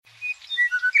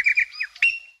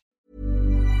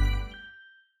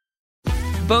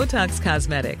Botox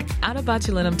Cosmetic, out of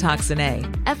botulinum toxin A,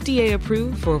 FDA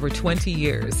approved for over 20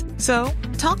 years. So,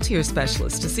 talk to your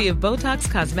specialist to see if Botox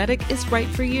Cosmetic is right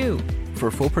for you. For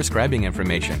full prescribing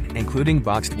information, including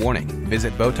boxed warning,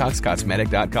 visit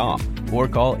BotoxCosmetic.com or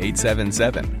call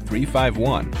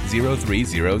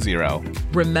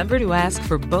 877-351-0300. Remember to ask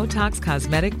for Botox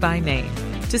Cosmetic by name.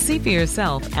 To see for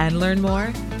yourself and learn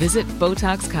more, visit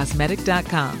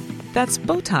BotoxCosmetic.com. That's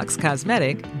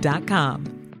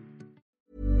BotoxCosmetic.com.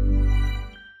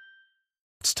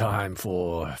 It's time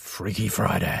for Freaky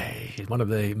Friday, one of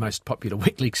the most popular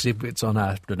weekly segments on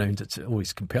afternoons. It's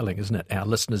always compelling, isn't it? Our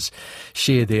listeners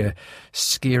share their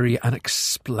scary,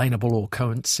 unexplainable or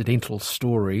coincidental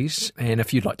stories. And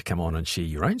if you'd like to come on and share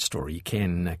your own story, you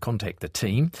can contact the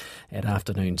team at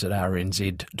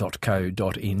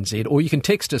afternoons@rnz.co.nz, or you can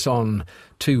text us on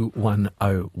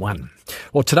 2101.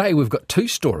 Well, today we've got two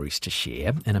stories to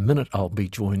share. In a minute, I'll be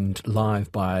joined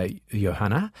live by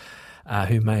Johanna,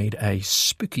 who made a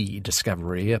spooky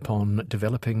discovery upon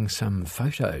developing some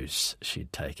photos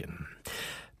she'd taken.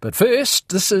 But first,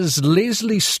 this is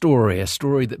Lesley's story, a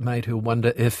story that made her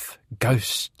wonder if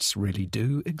ghosts really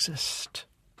do exist.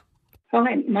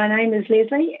 Hi, my name is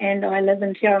Lesley and I live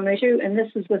in Te Awamutu, and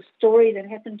this is the story that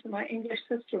happened to my English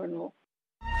sister-in-law.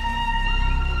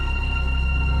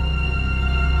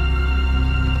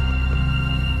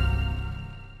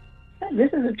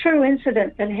 This is a true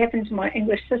incident that happened to my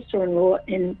English sister-in-law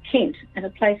in Kent, in a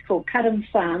place called Cudham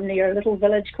Farm, near a little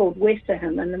village called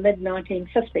Westerham, in the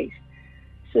mid-1950s.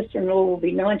 Sister-in-law will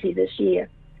be 90 this year.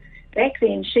 Back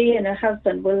then, she and her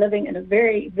husband were living in a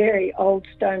very, very old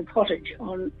stone cottage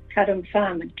on Cudham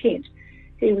Farm in Kent.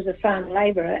 He was a farm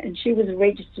labourer and she was a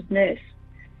registered nurse.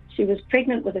 She was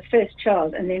pregnant with her first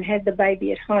child and then had the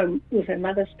baby at home, with her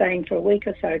mother staying for a week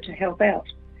or so to help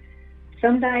out.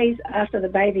 Some days after the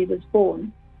baby was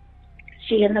born,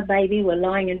 she and the baby were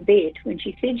lying in bed when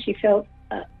she said she felt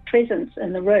a presence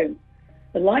in the room.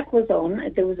 The light was on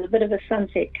and there was a bit of a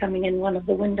sunset coming in one of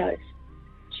the windows.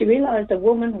 She realised a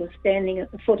woman was standing at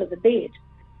the foot of the bed.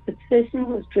 The person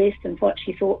was dressed in what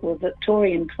she thought were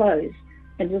Victorian clothes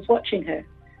and was watching her.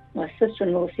 My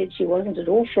sister-in-law said she wasn't at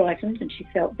all frightened and she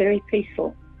felt very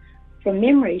peaceful. From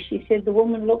memory, she said the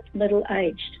woman looked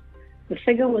middle-aged. The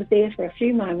figure was there for a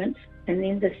few moments and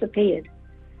then disappeared.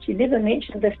 She never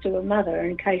mentioned this to her mother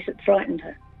in case it frightened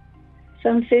her.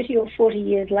 Some 30 or 40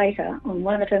 years later, on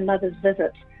one of her mother's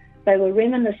visits, they were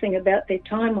reminiscing about their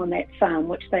time on that farm,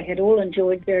 which they had all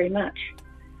enjoyed very much.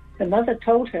 Her mother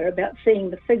told her about seeing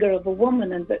the figure of a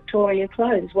woman in Victoria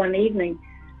clothes one evening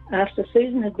after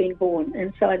Susan had been born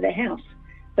inside the house,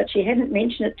 but she hadn't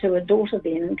mentioned it to her daughter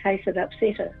then in case it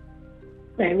upset her.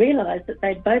 They realised that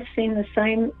they'd both seen the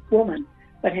same woman,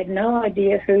 but had no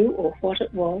idea who or what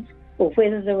it was, or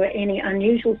whether there were any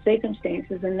unusual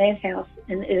circumstances in that house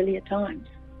in earlier times.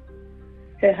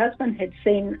 Her husband had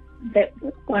seen that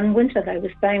one winter they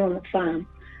were staying on the farm.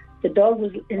 The dog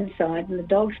was inside and the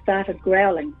dog started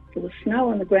growling. There was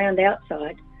snow on the ground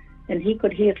outside and he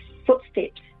could hear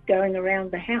footsteps going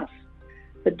around the house.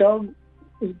 The dog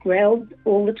was growled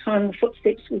all the time the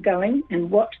footsteps were going and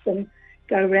watched them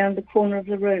go round the corner of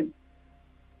the room.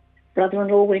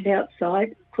 Brother-in-law went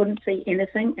outside, couldn't see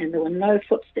anything, and there were no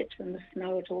footsteps in the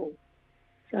snow at all.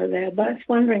 So they are both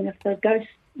wondering if the ghosts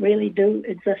really do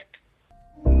exist.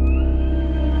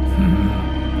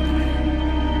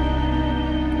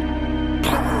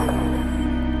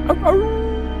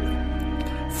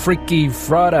 Freaky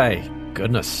Friday.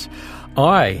 Goodness.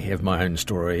 I have my own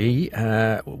story.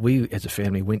 We, as a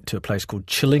family, went to a place called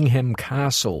Chillingham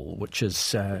Castle, which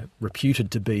is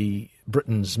reputed to be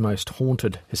Britain's most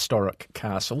haunted historic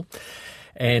castle.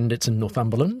 And it's in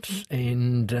Northumberland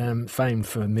and famed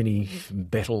for many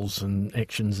battles and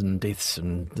actions and deaths.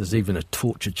 And there's even a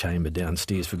torture chamber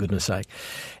downstairs, for goodness sake.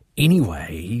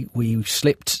 Anyway, we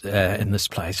slept in this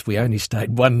place. We only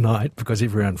stayed one night because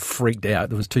everyone freaked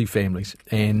out. There was two families.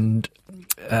 And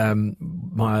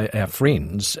our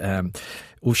friends,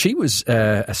 she was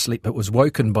asleep but was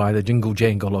woken by the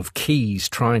jingle-jangle of keys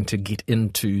trying to get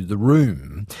into the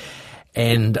room.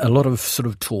 And a lot of sort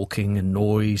of talking and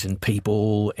noise and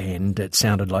people, and it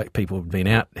sounded like people had been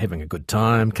out having a good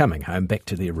time, coming home back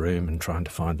to their room and trying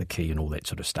to find the key and all that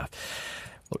sort of stuff.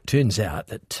 Well, it turns out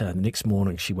that the next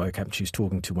morning she woke up and she was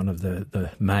talking to one of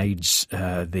the maids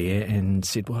there and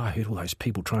said, well, I heard all those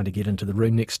people trying to get into the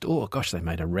room next door. Gosh, they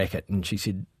made a racket. And she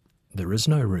said, there is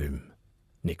no room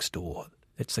next door.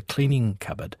 It's the cleaning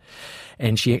cupboard.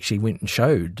 And she actually went and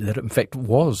showed that it in fact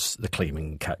was the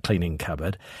cleaning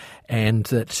cupboard, and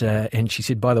that and she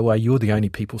said, by the way, you're the only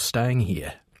people staying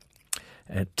here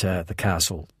at the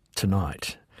castle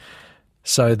tonight.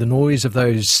 So the noise of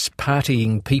those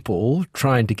partying people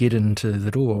trying to get into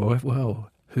the door,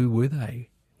 well, who were they?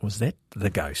 Was that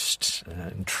the ghost?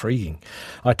 Intriguing.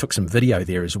 I took some video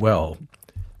there as well,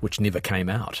 which never came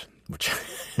out.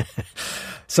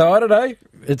 So I don't know.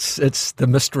 It's the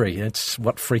mystery. It's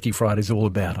what Freaky Friday's all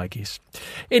about, I guess.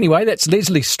 Anyway, that's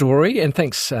Lesley's story, and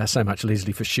thanks so much,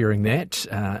 Lesley, for sharing that.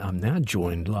 I'm now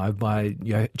joined live by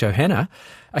Johanna.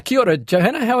 Kia ora,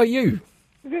 Johanna, how are you?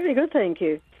 Very good, thank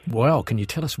you. Well, can you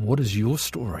tell us what is your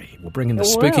story? We'll bring in the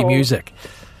spooky music.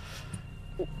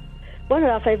 One of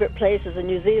our favourite places in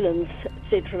New Zealand's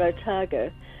Central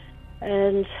Otago.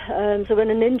 And so when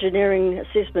an engineering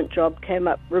assessment job came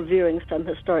up reviewing some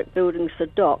historic buildings for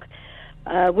DOC,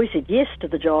 we said yes to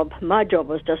the job. My job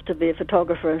was just to be a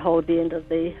photographer and hold the end of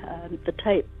the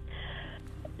tape.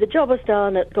 The job was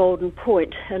down at Golden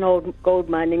Point, an old gold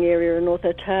mining area in North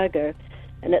Otago.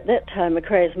 And at that time,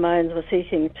 Macrae's mines were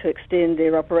seeking to extend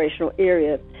their operational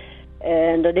area.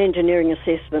 And an engineering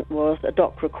assessment was a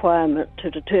DOC requirement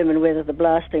to determine whether the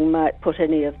blasting might put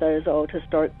any of those old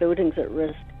historic buildings at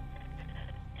risk.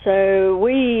 So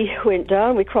we went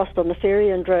down, we crossed on the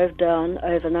ferry and drove down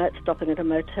overnight, stopping at a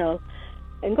motel,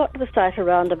 and got to the site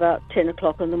around about 10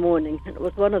 o'clock in the morning. And it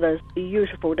was one of those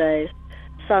beautiful days.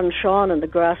 Sun shone and the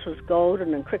grass was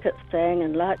golden and crickets sang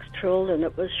and larks trilled and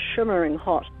it was shimmering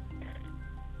hot.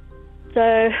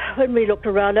 So when we looked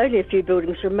around, only a few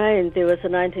buildings remained. There was a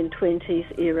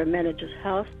 1920s era manager's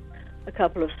house, a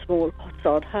couple of small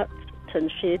sod huts, tin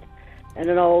shed, and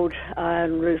an old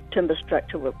iron roof timber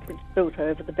structure which was built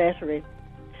over the battery.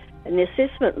 And the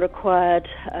assessment required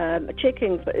a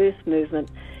checking for earth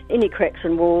movement, any cracks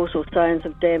in walls or signs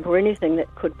of damp or anything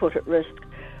that could put at risk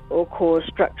or cause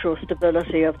structural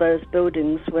stability of those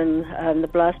buildings when the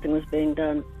blasting was being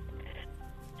done.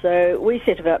 So we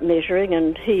set about measuring,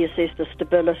 and he assessed the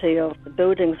stability of the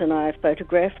buildings and I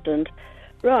photographed, and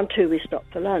around 2 we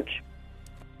stopped for lunch.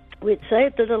 We'd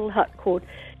saved a little hut called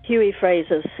Hughie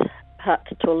Fraser's hut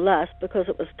till last because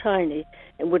it was tiny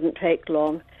and wouldn't take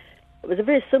long. It was a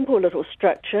very simple little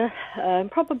structure,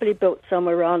 probably built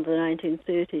somewhere around the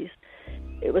 1930s.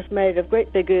 It was made of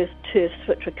great big earth turfs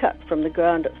which were cut from the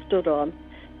ground it stood on,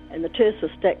 and the turfs were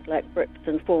stacked like bricks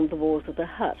and formed the walls of the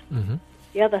hut. Mm-hmm.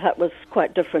 The other hut was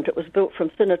quite different. It was built from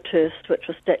thinner turfs which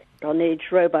were stacked on edge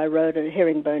row by row in a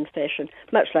herringbone fashion,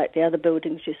 much like the other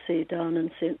buildings you see down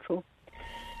in Central.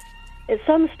 At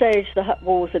some stage, the hut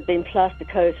walls had been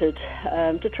plaster-coated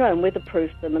to try and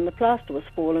weatherproof them, and the plaster was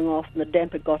falling off and the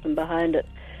damp had gotten behind it,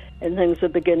 and things were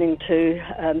beginning to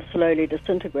slowly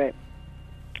disintegrate.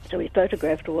 So we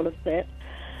photographed all of that.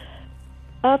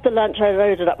 After lunch, I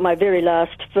loaded up my very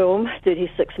last film,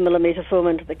 36mm film,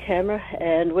 into the camera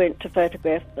and went to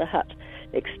photograph the hut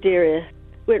exterior.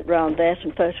 Went round that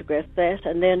and photographed that,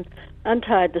 and then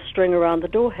untied the string around the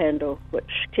door handle, which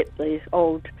kept the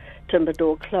old timber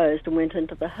door closed, and went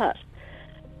into the hut.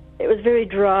 It was very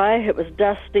dry, it was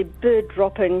dusty, bird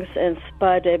droppings and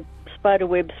spider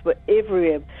webs were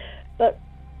everywhere. But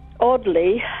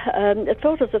oddly, it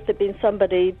felt as if there'd been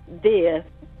somebody there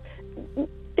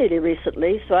fairly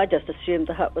recently, so I just assumed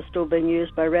the hut was still being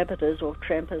used by rabbiters or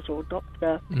trampers or dock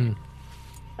staff.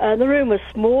 The room was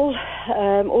small.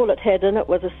 All it had in it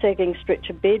was a sagging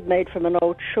stretcher bed made from an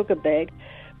old sugar bag,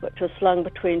 which was slung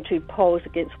between two poles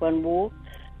against one wall.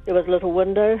 There was a little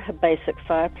window, a basic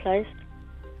fireplace,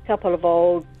 a couple of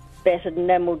old battered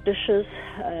enamel dishes,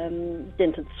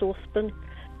 dented saucepan,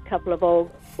 a couple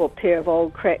of pair of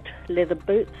old cracked leather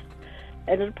boots,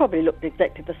 and it probably looked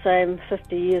exactly the same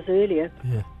 50 years earlier.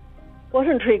 Yeah. What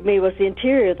intrigued me was the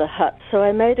interior of the hut, so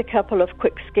I made a couple of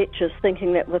quick sketches,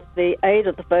 thinking that with the aid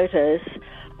of the photos,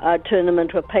 I'd turn them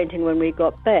into a painting when we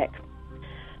got back.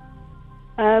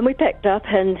 We packed up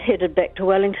and headed back to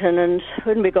Wellington, and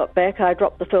when we got back, I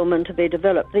dropped the film in to be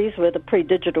developed. These were the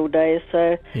pre-digital days,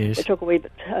 so It took a wee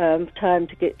bit time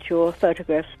to get your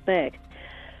photographs back.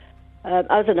 I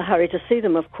was in a hurry to see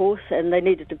them, of course, and they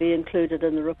needed to be included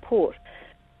in the report.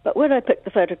 But when I picked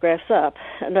the photographs up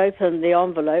and opened the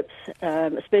envelopes,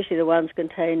 especially the ones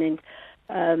containing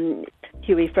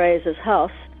Hughie Fraser's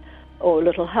house, or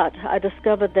little hut, I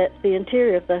discovered that the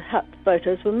interior of the hut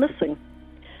photos were missing.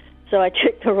 So I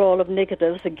checked the roll of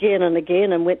negatives again and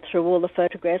again and went through all the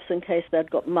photographs in case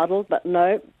they'd got muddled, but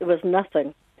no, there was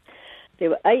nothing. There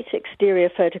were 8 exterior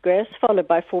photographs, followed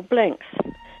by 4 blanks.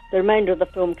 The remainder of the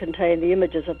film contained the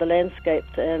images of the landscapes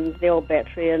and the old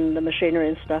battery and the machinery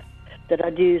and stuff that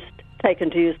I'd taken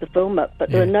to use the film up, but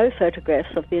there were no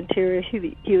photographs of the interior of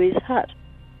Hughie's hut.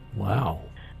 Wow.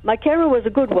 My camera was a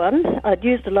good one. I'd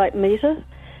used a light meter.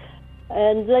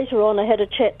 And later on, I had a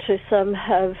chat to some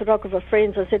photographer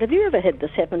friends. I said, have you ever had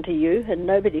this happen to you? And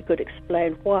nobody could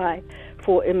explain why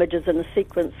 4 images in a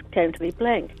sequence came to be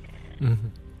blank. Mm-hmm.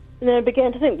 And then I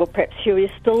began to think, well, perhaps Huey's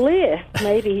still there.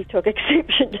 Maybe he took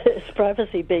exception to his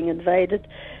privacy being invaded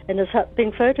and his hut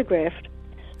being photographed.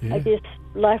 Yeah. I guess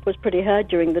life was pretty hard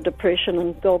during the Depression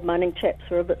and gold mining chaps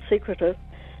were a bit secretive.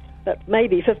 But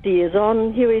maybe 50 years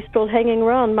on, Huey's still hanging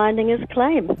around minding his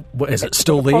claim. Well, is it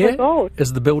still there?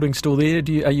 Is the building still there?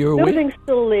 Are you aware? The building's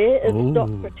still there. It's stock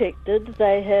protected.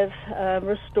 They have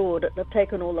restored it. They've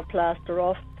taken all the plaster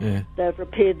off. Yeah. They've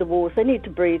repaired the walls. They need to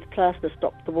breathe. Plaster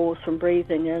stops the walls from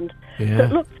breathing. And so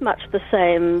it looks much the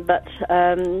same, but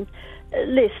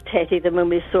less tatty than when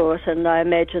we saw it. And I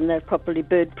imagine they've probably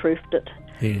bird-proofed it.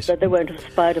 Yes. But they won't have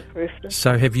spider-proofed it.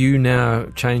 So have you now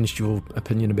changed your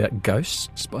opinion about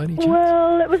ghosts by any chance?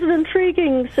 Well, it was an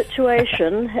intriguing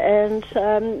situation, and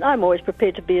I'm always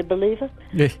prepared to be a believer.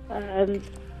 Yeah.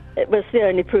 It was the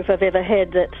only proof I've ever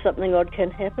had that something odd can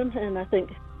happen, and I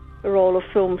think the role of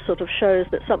film sort of shows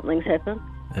that something's happened.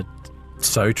 It's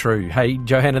so true. Hey,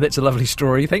 Johanna, that's a lovely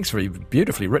story. Thanks for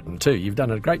beautifully written too. You've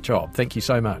done a great job. Thank you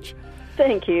so much.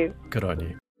 Thank you. Good on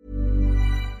you.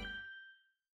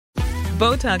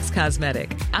 Botox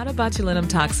Cosmetic, out of botulinum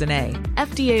toxin A,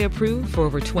 FDA approved for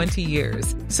over 20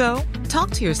 years. So, talk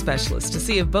to your specialist to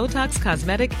see if Botox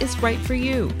Cosmetic is right for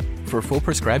you. For full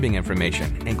prescribing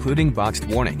information, including boxed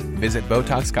warning, visit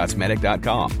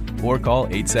BotoxCosmetic.com or call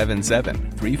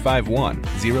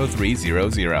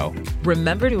 877-351-0300.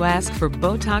 Remember to ask for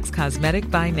Botox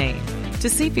Cosmetic by name. To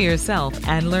see for yourself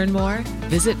and learn more,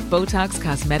 visit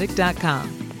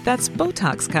BotoxCosmetic.com. That's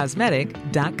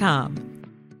BotoxCosmetic.com.